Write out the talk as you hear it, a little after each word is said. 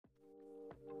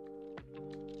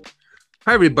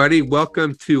Hi, everybody.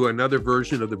 Welcome to another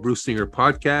version of the Bruce Singer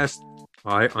podcast.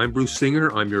 I'm Bruce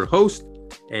Singer. I'm your host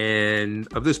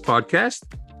of this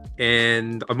podcast.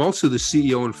 And I'm also the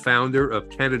CEO and founder of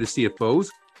Canada CFOs,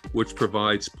 which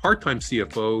provides part-time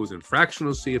CFOs and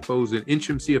fractional CFOs and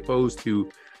interim CFOs to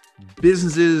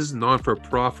businesses,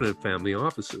 non-for-profit, and family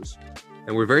offices.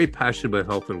 And we're very passionate about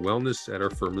health and wellness at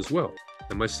our firm as well,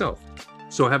 and myself.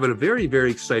 So I have a very, very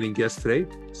exciting guest today,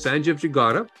 Sanjiv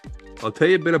Jogota. I'll tell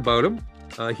you a bit about him.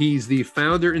 He's the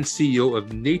founder and CEO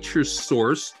of Nature's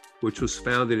Source, which was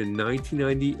founded in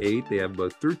 1998. They have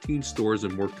about 13 stores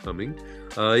and more coming.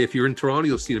 If you're in Toronto,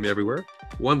 you'll see them everywhere.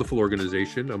 Wonderful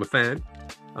organization. I'm a fan.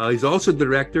 He's also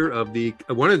director of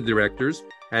one of the directors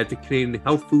at the Canadian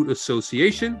Health Food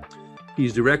Association.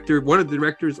 He's one of the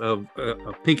directors of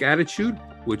Pink Attitude,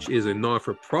 which is a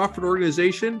non-for-profit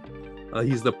organization.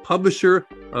 He's the publisher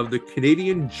of the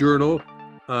Canadian Journal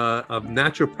of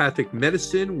Naturopathic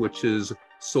Medicine, which is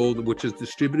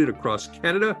distributed across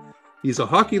Canada. He's a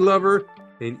hockey lover,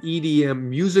 an EDM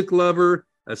music lover,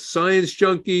 a science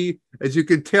junkie. As you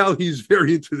can tell, he's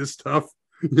very into this stuff.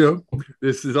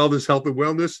 This is all this health and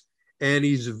wellness, and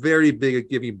he's very big at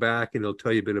giving back. And he'll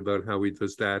tell you a bit about how he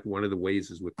does that. One of the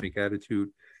ways is with Pink Attitude.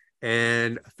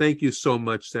 And thank you so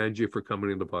much, Sanjay, for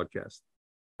coming on the podcast.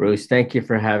 Bruce, thank you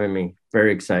for having me.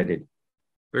 Very excited.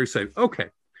 Very excited. Okay.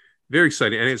 Very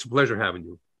exciting. And it's a pleasure having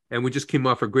you. And we just came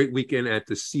off a great weekend at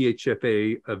the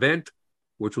CHFA event,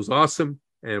 which was awesome.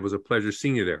 And it was a pleasure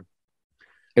seeing you there.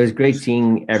 It was great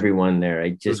seeing everyone there.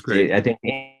 I think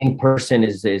in person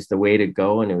is the way to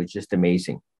go. And it was just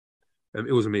amazing.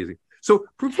 It was amazing. So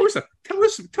first, tell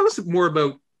us more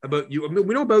about you. I mean,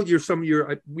 we know about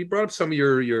we brought up some of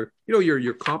your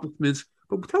accomplishments,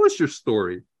 but tell us your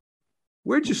story.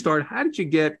 Where'd you start? How did you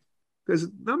get? Because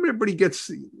not everybody gets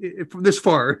from this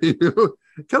far.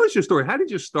 Tell us your story. How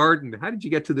did you start, and how did you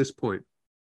get to this point?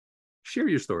 Share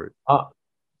your story. I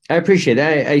appreciate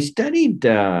it. I studied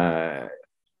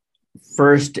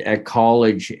first at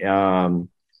college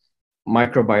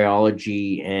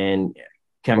microbiology and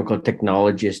chemical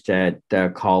technologist at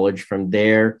college. From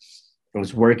there, I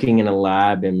was working in a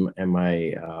lab, and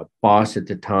my boss at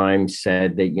the time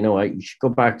said that, you know what, you should go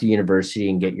back to university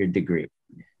and get your degree.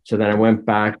 So then I went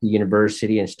back to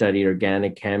university and studied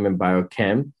organic chem and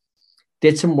biochem.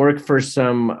 Did some work for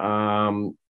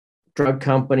some drug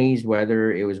companies,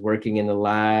 whether it was working in the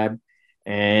lab.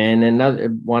 And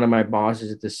one of my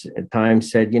bosses at the time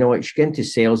said, you know what, you should get into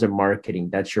sales and marketing.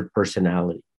 That's your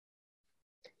personality.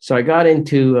 So I got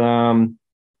into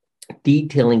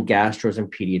detailing gastros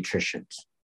and pediatricians.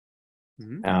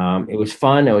 Mm-hmm. It was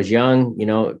fun. I was young,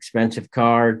 expensive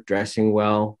car, dressing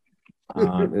well.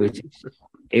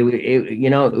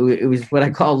 It was what I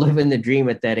call living the dream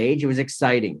at that age. It was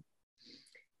exciting.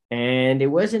 And it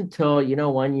wasn't until,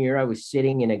 one year I was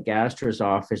sitting in a gastro's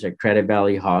office at Credit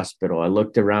Valley Hospital. I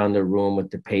looked around the room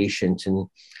with the patients and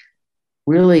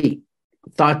really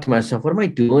thought to myself, what am I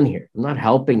doing here? I'm not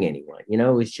helping anyone. It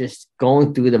was just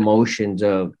going through the motions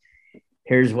of,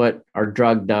 here's what our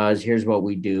drug does, here's what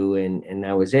we do. And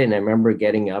that was it. And I remember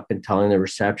getting up and telling the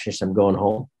receptionist I'm going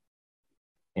home.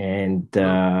 And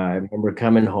I remember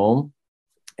coming home,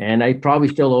 and I probably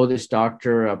still owe this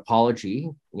doctor an apology,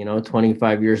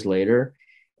 25 years later.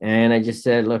 And I just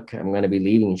said, look, I'm going to be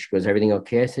leaving. And she goes, everything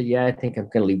okay? I said, yeah, I think I'm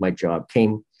going to leave my job.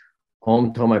 Came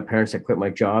home, told my parents I quit my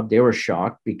job. They were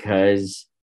shocked because,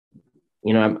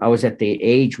 I was at the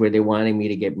age where they wanted me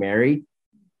to get married.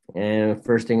 And the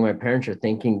first thing my parents are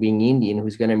thinking, being Indian,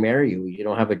 who's going to marry you? You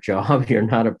don't have a job. You're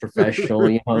not a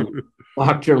professional,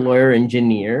 doctor, lawyer,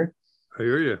 engineer. I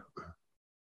hear you.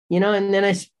 And then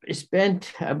I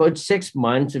spent about 6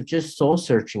 months of just soul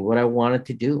searching what I wanted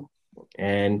to do.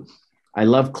 And I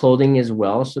love clothing as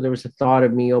well. So there was a thought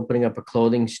of me opening up a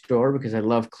clothing store because I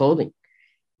love clothing.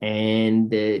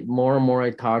 And more and more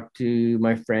I talked to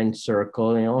my friend circle,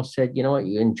 and they all said, you know what,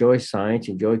 you enjoy science,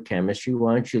 enjoy chemistry.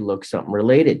 Why don't you look something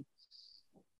related?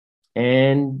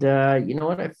 And you know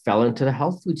what? I fell into the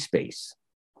health food space.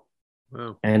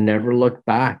 Wow. And never looked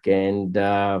back. And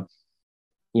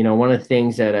one of the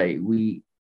things that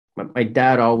my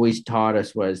dad always taught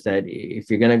us was that if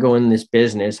you're going to go in this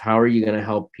business, how are you going to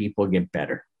help people get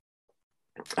better?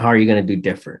 How are you going to do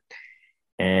different?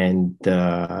 And,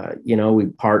 we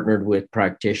partnered with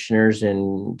practitioners,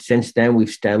 and since then we've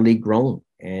steadily grown.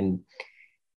 And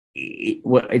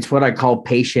it's what I call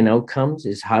patient outcomes,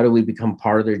 is how do we become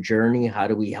part of their journey? How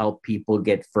do we help people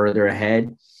get further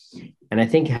ahead? And I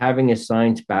think having a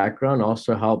science background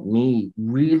also helped me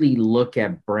really look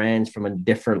at brands from a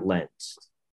different lens.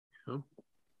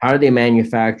 How are they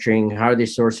manufacturing? How are they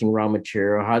sourcing raw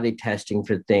material? How are they testing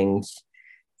for things?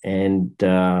 And,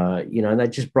 that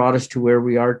just brought us to where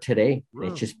we are today. Wow.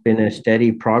 It's just been a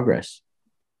steady progress.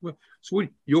 Well, so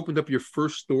you opened up your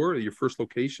first store, your first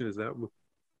location? Is that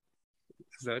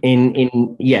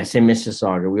Yes, in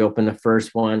Mississauga. We opened the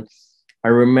first one. I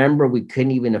remember we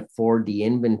couldn't even afford the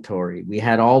inventory. We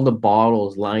had all the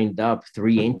bottles lined up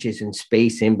 3 inches in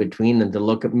space in between them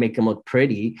to make them look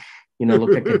pretty,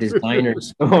 look like a designer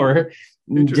store.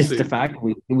 Just the fact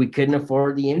we couldn't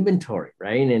afford the inventory,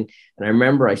 right? And I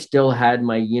remember I still had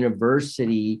my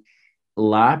university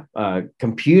lap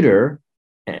computer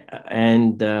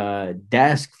and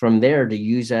desk from there to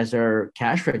use as our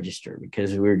cash register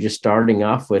because we were just starting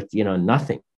off with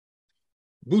nothing.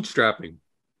 Bootstrapping.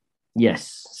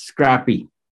 Yes, scrappy.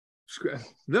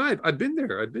 No, I've been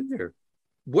there.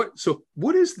 What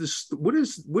is this? What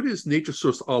is Nature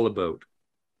Source all about?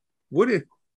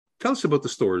 Tell us about the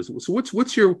stores. So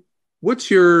what's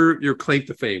your claim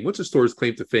to fame? What's the store's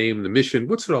claim to fame? The mission?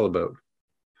 What's it all about?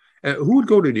 Who would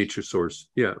go to Nature Source?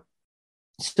 Yeah.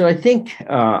 So I think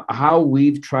how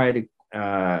we've tried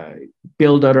to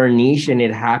build out our niche, and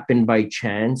it happened by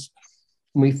chance.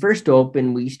 When we first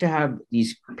opened, we used to have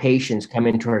these patients come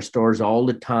into our stores all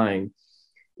the time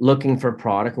looking for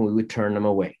product, and we would turn them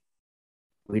away.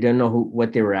 We didn't know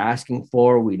what they were asking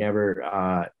for. We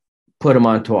never put them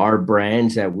onto our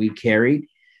brands that we carried.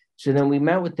 So then we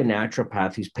met with the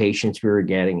naturopath whose patients we were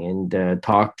getting and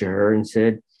talked to her and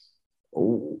said,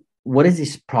 what is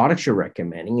this product you're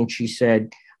recommending? And she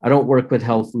said, I don't work with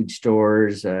health food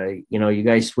stores. You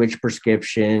guys switch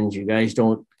prescriptions. You guys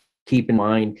don't keep in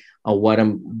mind what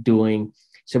I'm doing.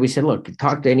 So we said, look,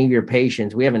 talk to any of your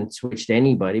patients. We haven't switched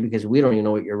anybody because we don't even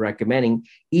know what you're recommending,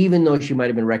 even though she might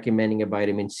have been recommending a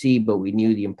vitamin C, but we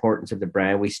knew the importance of the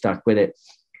brand. We stuck with it.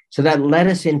 So that led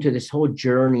us into this whole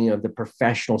journey of the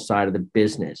professional side of the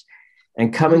business.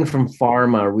 And coming from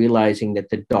pharma, realizing that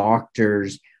the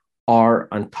doctors are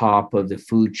on top of the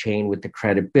food chain with the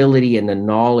credibility and the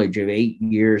knowledge of 8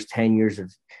 years, 10 years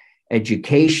of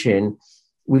education,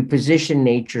 we position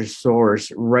Nature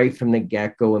Source right from the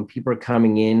get-go, and people are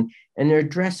coming in and they're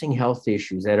addressing health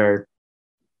issues that are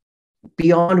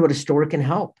beyond what a store can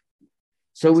help.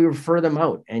 So we refer them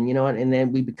out, and and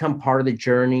then we become part of the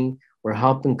journey. We're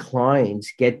helping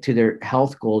clients get to their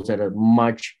health goals at a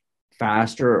much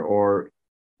faster or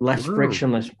less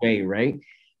frictionless way, right?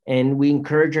 And we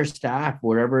encourage our staff,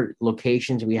 wherever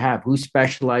locations we have, who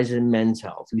specializes in men's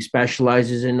health, who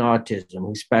specializes in autism,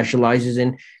 who specializes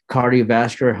in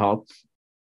cardiovascular health.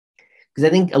 Because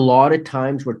I think a lot of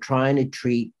times we're trying to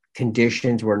treat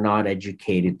conditions we're not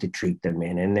educated to treat them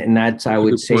in. And that's, I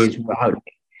would say, is how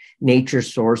Nature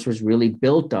Source was really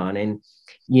built on. And,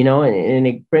 and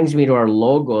it brings me to our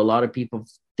logo. A lot of people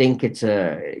think it's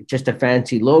just a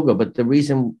fancy logo, but the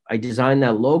reason I designed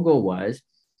that logo was,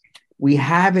 we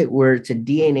have it where it's a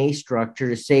DNA structure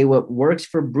to say what works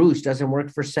for Bruce doesn't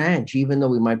work for Sanj, even though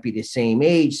we might be the same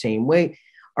age, same weight.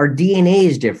 Our DNA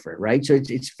is different, right? So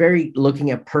it's very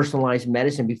looking at personalized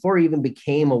medicine. Before it even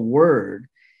became a word,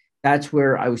 that's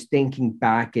where I was thinking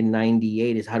back in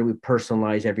 98 is how do we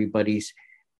personalize everybody's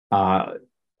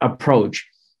approach?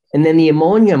 And then the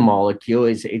ammonia molecule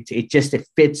it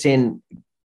fits in,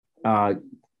 how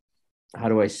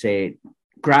do I say it,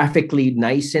 graphically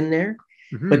nice in there.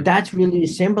 Mm-hmm. But that's really to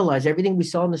symbolize everything we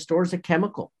sell in the store is a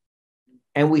chemical.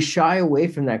 And we shy away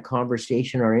from that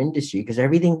conversation in our industry because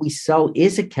everything we sell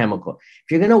is a chemical.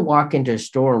 If you're going to walk into a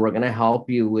store and we're going to help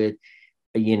you with,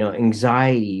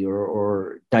 anxiety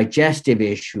or digestive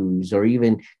issues or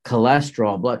even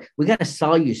cholesterol, blood, we got to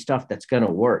sell you stuff that's going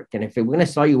to work. And if we're going to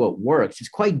sell you what works, it's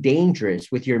quite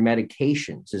dangerous with your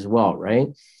medications as well, right?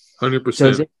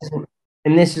 100%.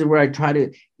 And this is where I try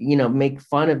to, make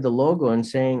fun of the logo and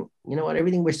saying,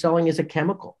 everything we're selling is a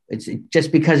chemical. It's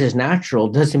just because it's natural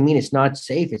doesn't mean it's not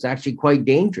safe. It's actually quite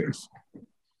dangerous.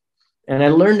 And I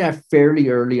learned that fairly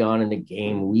early on in the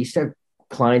game. We used to have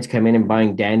clients come in and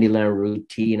buying dandelion root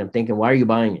tea, and I'm thinking, why are you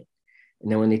buying it?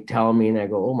 And then when they tell me, and I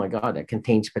go, oh my God, that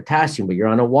contains potassium, but you're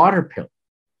on a water pill.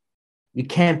 You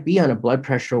can't be on a blood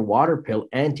pressure water pill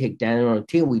and take dandelion root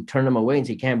tea. And we turn them away and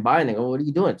say, you can't buy it. And they go, what are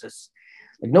you doing? It's just,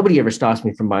 like, nobody ever stops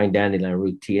me from buying dandelion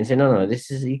root tea and say, no,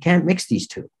 you can't mix these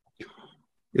two.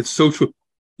 It's so true.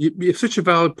 It's such a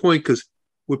valid point because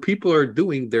what people are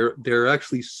doing, they're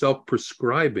actually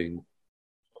self-prescribing.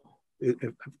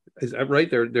 Is that right?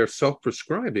 They're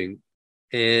self-prescribing,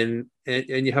 and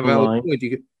you have a valid point.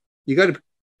 You got to,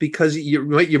 because you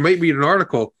might read an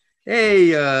article.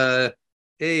 Hey,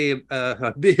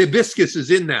 hibiscus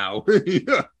is in now.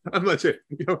 I'm not sure.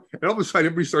 And all of a sudden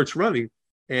everybody starts running.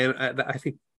 And I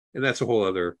think, and that's a whole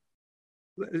other.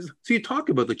 So you talk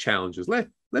about the challenges.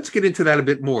 Let's get into that a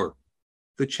bit more.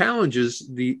 the challenges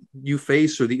you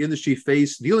face or the industry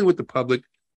face dealing with the public.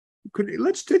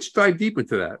 Let's dive deep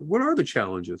into that. What are the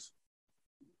challenges?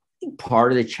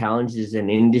 Part of the challenges in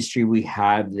industry we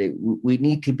have that we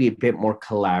need to be a bit more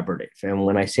collaborative. And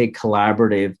when I say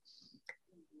collaborative,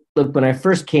 look, when I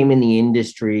first came in the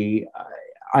industry,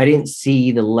 I didn't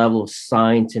see the level of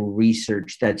science and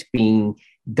research that's being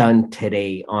done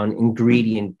today on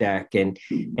ingredient deck and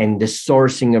the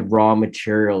sourcing of raw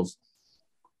materials.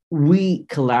 We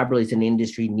collaborators as an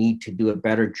industry need to do a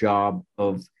better job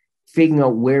of figuring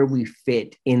out where we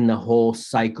fit in the whole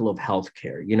cycle of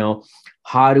healthcare. You know,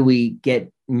 how do we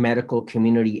get medical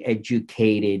community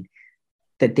educated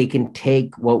that they can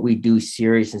take what we do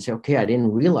serious and say, okay, I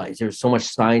didn't realize there's so much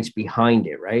science behind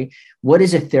it, right? What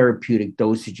is a therapeutic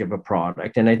dosage of a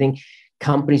product? And I think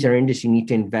companies or industry need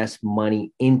to invest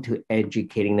money into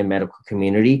educating the medical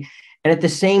community. And at the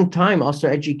same time, also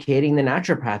educating the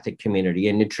naturopathic community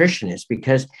and nutritionists,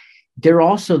 because they're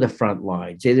also the front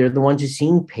lines. They're the ones who are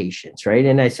seeing patients, right?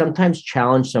 And I sometimes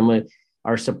challenge some of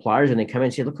our suppliers and they come in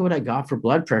and say, look at what I got for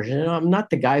blood pressure. And I'm not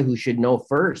the guy who should know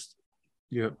first.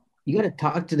 Yeah. You got to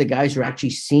talk to the guys who are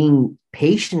actually seeing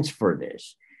patients for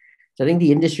this. So I think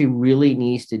the industry really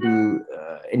needs to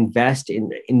invest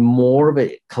in more of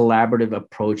a collaborative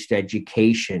approach to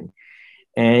education.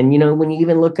 And, you know, when you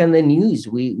even look on the news,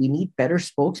 we need better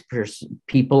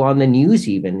people on the news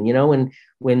even, you know, and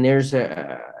when there's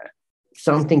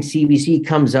something CBC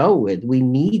comes out with, we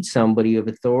need somebody of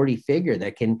authority figure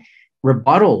that can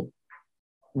rebuttal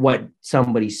what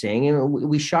somebody's saying. And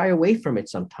we shy away from it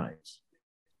sometimes.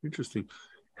 Interesting.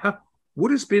 What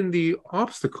has been the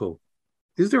obstacle?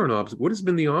 Is there an obstacle? What has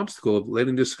been the obstacle of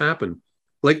letting this happen?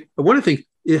 Like, I want to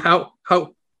think how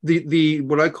the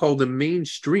what I call the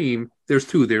mainstream. There's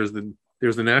two. There's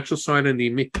the natural side and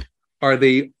the. Are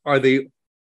they?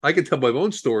 I can tell by my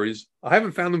own stories. I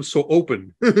haven't found them so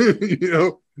open, you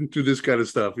know, to this kind of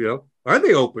stuff. You know, are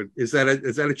they open? Is that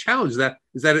a challenge?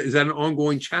 Is that an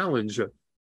ongoing challenge?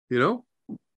 You know.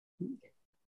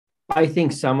 I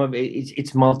think some of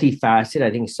it's multifaceted.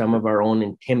 I think some of our own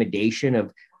intimidation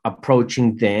of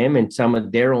approaching them and some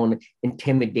of their own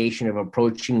intimidation of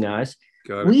approaching us.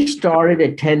 We started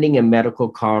attending a medical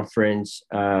conference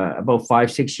about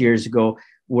 5-6 years ago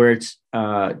where it's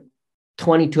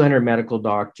 2,200 medical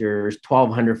doctors,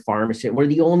 1,200 pharmacists. We're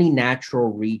the only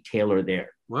natural retailer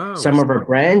there. Wow. Some of our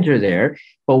brands are there,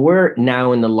 but we're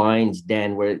now in the lion's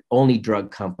den where only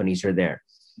drug companies are there.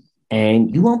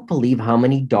 And you won't believe how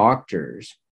many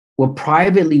doctors were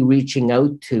privately reaching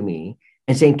out to me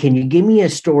and saying, can you give me a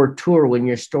store tour when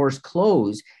your store's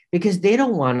closed? Because they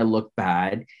don't want to look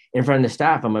bad in front of the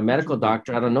staff. I'm a medical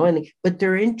doctor. I don't know anything, but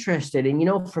they're interested. And, you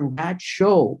know, from that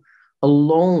show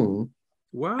alone,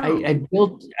 wow, I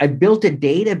built a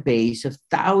database of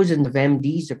thousands of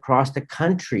MDs across the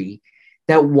country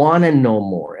that want to know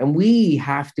more. And we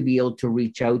have to be able to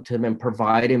reach out to them and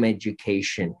provide them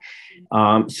education.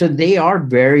 So they are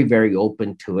very, very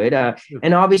open to it.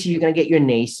 And obviously you're going to get your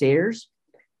naysayers,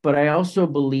 but I also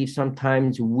believe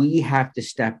sometimes we have to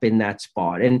step in that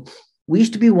spot. And we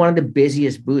used to be one of the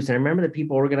busiest booths. And I remember the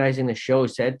people organizing the show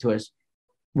said to us,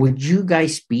 would you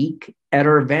guys speak at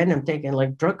our event? I'm thinking,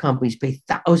 like, drug companies pay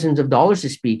thousands of dollars to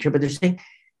speak here, but they're saying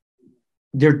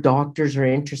their doctors are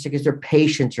interested because their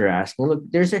patients are asking. Look,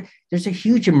 there's a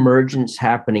huge emergence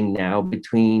happening now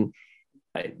between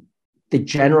the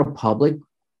general public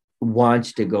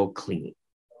wants to go clean.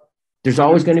 There's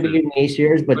always going to be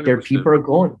naysayers, but their people are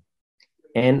going.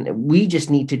 And we just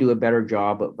need to do a better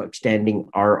job of extending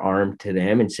our arm to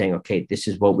them and saying, okay, this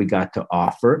is what we got to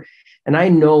offer. And I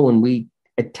know when we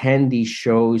attend these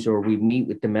shows or we meet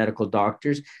with the medical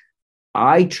doctors,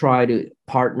 I try to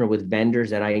partner with vendors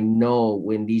that I know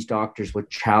when these doctors would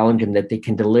challenge them that they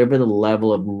can deliver the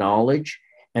level of knowledge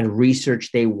and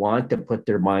research they want to put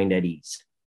their mind at ease.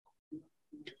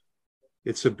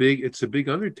 It's a big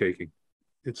undertaking.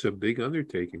 It's a big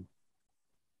undertaking,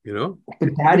 you know? But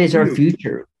that is our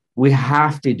future. We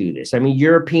have to do this. I mean,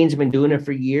 Europeans have been doing it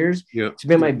for years. Yeah. It's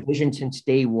been my vision since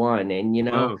day one. And, you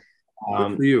know,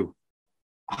 good for you.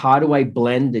 How do I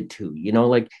blend the two? You know,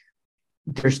 like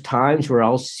there's times where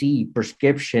I'll see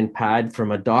prescription pad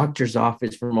from a doctor's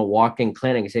office from a walk-in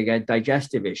clinic and say, I got a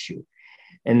digestive issue.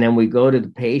 And then we go to the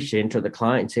patient or the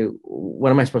client and say, what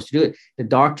am I supposed to do? The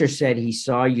doctor said he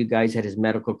saw you guys at his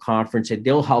medical conference and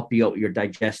they'll help you out with your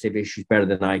digestive issues better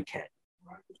than I can.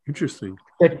 Interesting.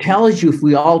 That tells you if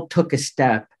we all took a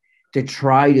step to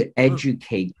try to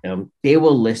educate them, they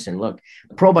will listen. Look,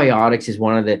 probiotics is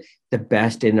one of the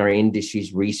best in our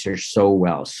industry's research so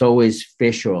well. So is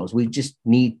fish oils. We just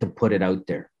need to put it out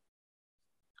there.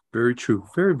 Very true.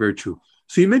 Very, very true.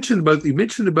 So you mentioned about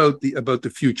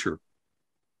the future.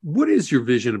 What is your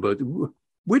vision about?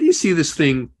 Where do you see this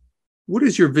thing? What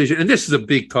is your vision? And this is a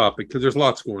big topic because there's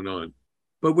lots going on.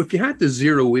 But if you had to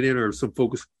zero it in or some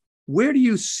focus, where do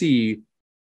you see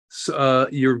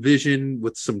your vision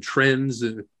with some trends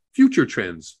and future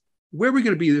trends? Where are we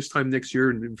going to be this time next year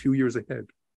and a few years ahead?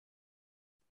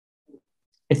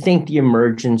 I think the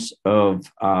emergence of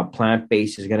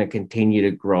plant-based is going to continue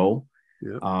to grow.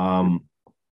 Yeah.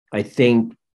 I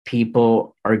think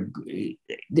people are,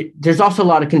 there's also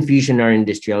a lot of confusion in our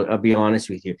industry. I'll be honest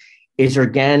with you. Is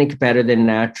organic better than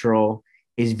natural?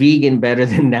 Is vegan better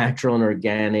than natural and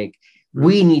organic?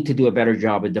 We need to do a better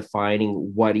job of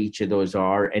defining what each of those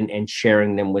are and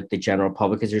sharing them with the general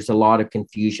public, because there's a lot of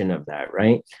confusion of that,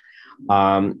 right?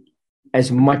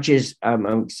 As much as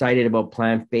I'm excited about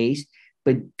plant-based,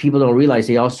 but people don't realize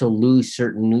they also lose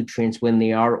certain nutrients when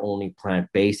they are only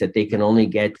plant-based that they can only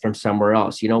get from somewhere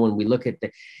else. You know, when we look at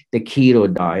the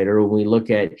keto diet, or when we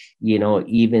look at, you know,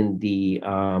 even the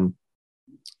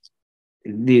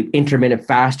intermittent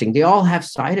fasting, they all have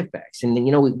side effects. And,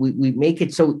 you know, we make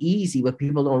it so easy, but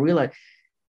people don't realize.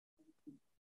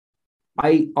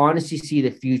 I honestly see the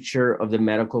future of the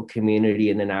medical community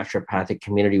and the naturopathic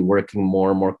community working more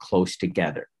and more close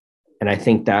together. And I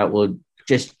think that will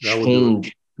just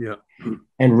change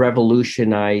and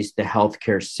revolutionize the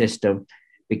healthcare system,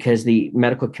 because the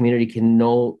medical community can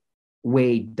no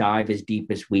way dive as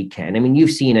deep as we can. I mean,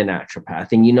 you've seen a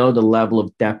naturopath and you know the level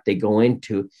of depth they go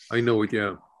into. I know it.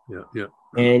 Yeah.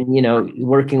 And, you know,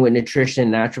 working with nutrition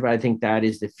and naturopath, I think that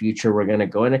is the future we're going to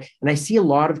go in. And I see a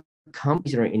lot of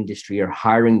companies in our industry are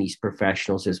hiring these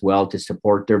professionals as well to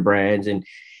support their brands and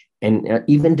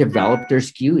even develop their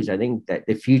SKUs. I think that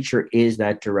the future is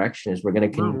that direction, is we're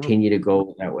going to continue to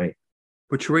go that way.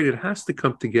 But you're right, it has to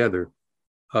come together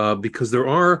because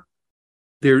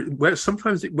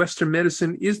sometimes Western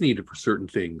medicine is needed for certain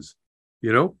things,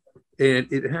 you know, and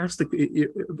it has to,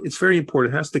 it's very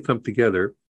important. It has to come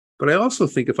together. But I also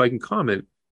think, if I can comment,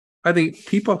 I think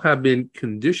people have been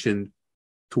conditioned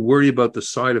to worry about the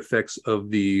side effects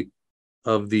of the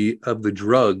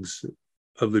drugs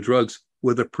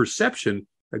with a perception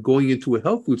of going into a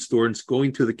health food store and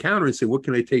going to the counter and say, what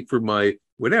can I take for my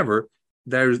whatever?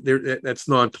 That's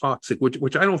non-toxic,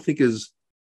 which I don't think is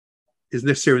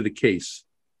necessarily the case.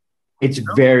 It's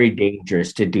very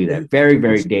dangerous to do that. Very,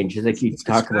 very dangerous. Like you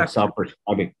talk about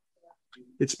self-prescribing.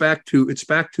 It's back to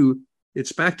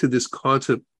this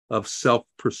concept of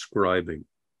self-prescribing,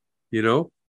 you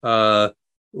know,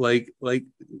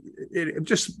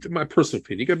 just my personal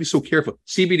opinion. You got to be so careful.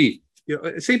 CBD, you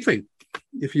know, same thing.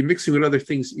 If you're mixing with other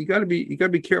things, you got to be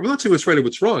careful. I'm not saying what's right or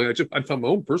what's wrong. I'm from my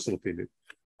own personal opinion,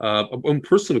 own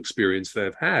personal experience that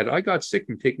I've had. I got sick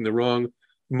from taking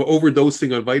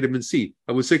overdosing on vitamin C.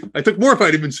 I was sick. I took more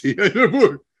vitamin C,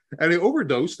 and I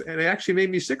overdosed, and it actually made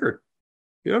me sicker.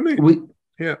 You know what I mean?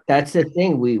 That's the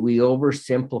thing. We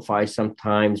oversimplify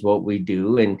sometimes what we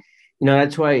do, and you know,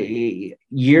 that's why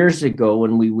years ago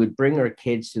when we would bring our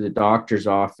kids to the doctor's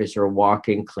office or a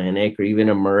walk-in clinic or even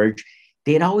Emerge,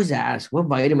 they'd always ask, what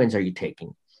vitamins are you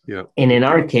taking? Yeah. And in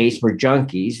our case, we're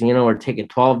junkies, you know, we're taking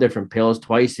 12 different pills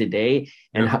twice a day.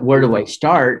 And where do I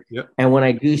start? Yeah. And when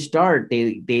I do start,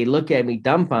 they look at me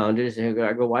dumbfounded. And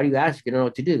I go, why do you ask? You don't know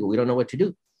what to do. We don't know what to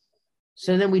do.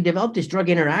 So then we developed this drug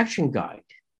interaction guide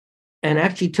and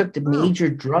actually took the major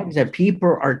drugs that people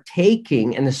are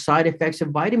taking and the side effects of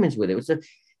vitamins with it.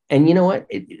 And you know what?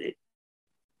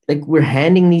 Like we're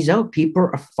handing these out. People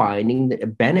are finding the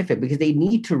benefit because they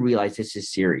need to realize this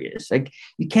is serious. Like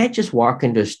you can't just walk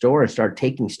into a store and start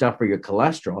taking stuff for your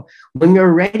cholesterol when you're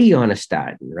already on a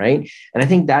statin, right? And I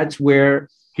think that's where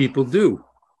people do.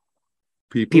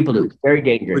 People do. It's very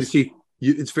dangerous. But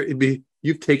you see,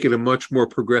 you've taken a much more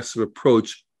progressive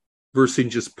approach versus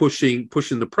just pushing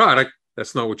the product.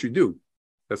 That's not what you do.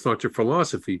 That's not your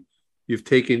philosophy. You've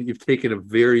taken a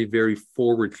very, very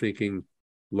forward-thinking,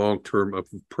 long-term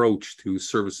approach to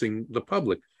servicing the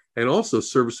public and also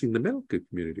servicing the medical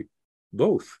community,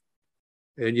 both.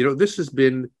 And you know, this has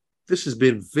been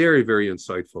very, very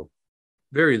insightful.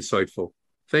 Very insightful.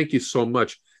 Thank you so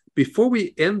much. Before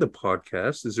we end the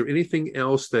podcast, is there anything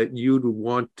else that you'd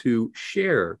want to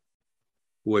share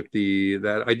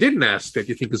that I didn't ask that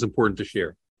you think is important to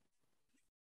share?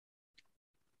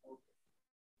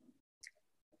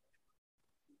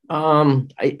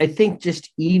 I think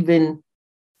just even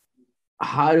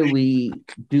how do we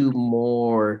do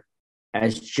more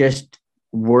as just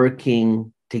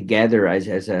working together as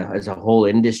a whole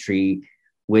industry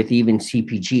with even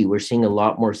CPG. We're seeing a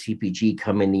lot more CPG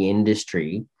come in the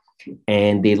industry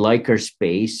and they like our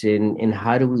space, and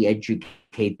how do we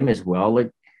educate them as well? Like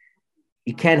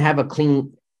you can't have a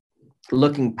clean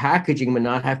looking packaging but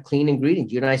not have clean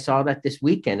ingredients. You and I saw that this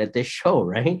weekend at this show,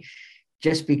 right?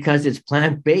 Just because it's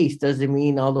plant-based doesn't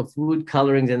mean all the food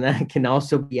colorings and that can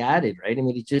also be added, right? I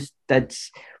mean, it's just,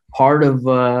 that's part of,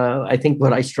 I think,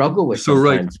 what I struggle with So,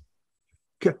 sometimes.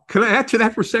 Right. Can I add to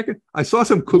that for a second? I saw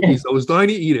some cookies. I was dying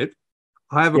to eat it.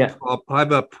 I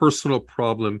have a personal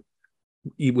problem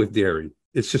with dairy.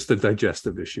 It's just a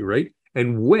digestive issue, right?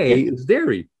 And whey is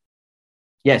dairy.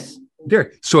 Yes.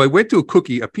 Dairy. So I went to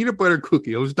a peanut butter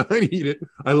cookie. I was dying to eat it.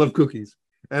 I love cookies.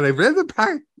 And I read the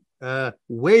pack,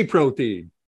 whey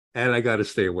protein, and I got to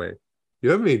stay away. You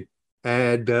know what I mean?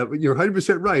 And you're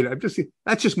 100% right.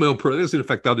 That's just my own problem. It doesn't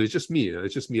affect others. It's just me.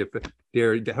 It's just me.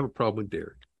 Dairy, to have a problem with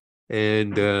dairy.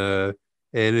 And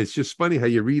it's just funny how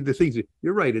you read the things.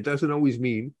 You're right. It doesn't always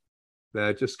mean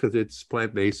that just because it's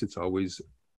plant-based, it's always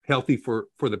healthy for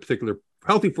the particular,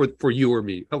 healthy for you or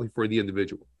me, healthy for the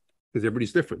individual, because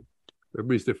everybody's different.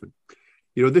 Everybody's different.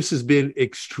 You know, this has been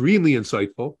extremely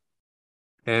insightful,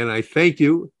 and I thank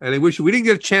you. And I wish we didn't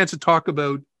get a chance to talk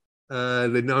about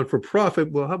the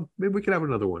non-for-profit. Well, maybe we can have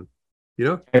another one. You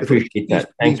know, I appreciate that.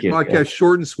 Thank you. Podcast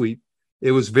short and sweet.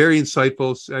 It was very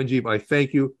insightful, Sanjiv. I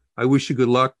thank you. I wish you good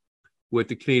luck with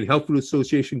the Canadian Health Food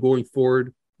Association going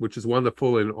forward, which is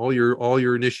wonderful, and all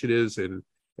your initiatives and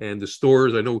the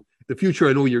stores. I know the future.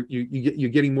 I know you're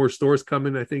getting more stores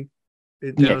coming. I think.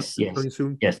 Yes.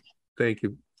 Soon. Yes. Thank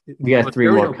you. We have 3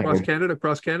 more across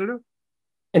Canada.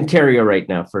 Ontario right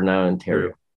now. For now,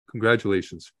 Ontario.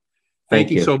 Congratulations. Thank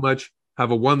you so much.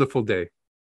 Have a wonderful day.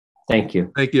 Thank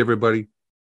you. Thank you, everybody.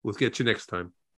 We'll get you next time.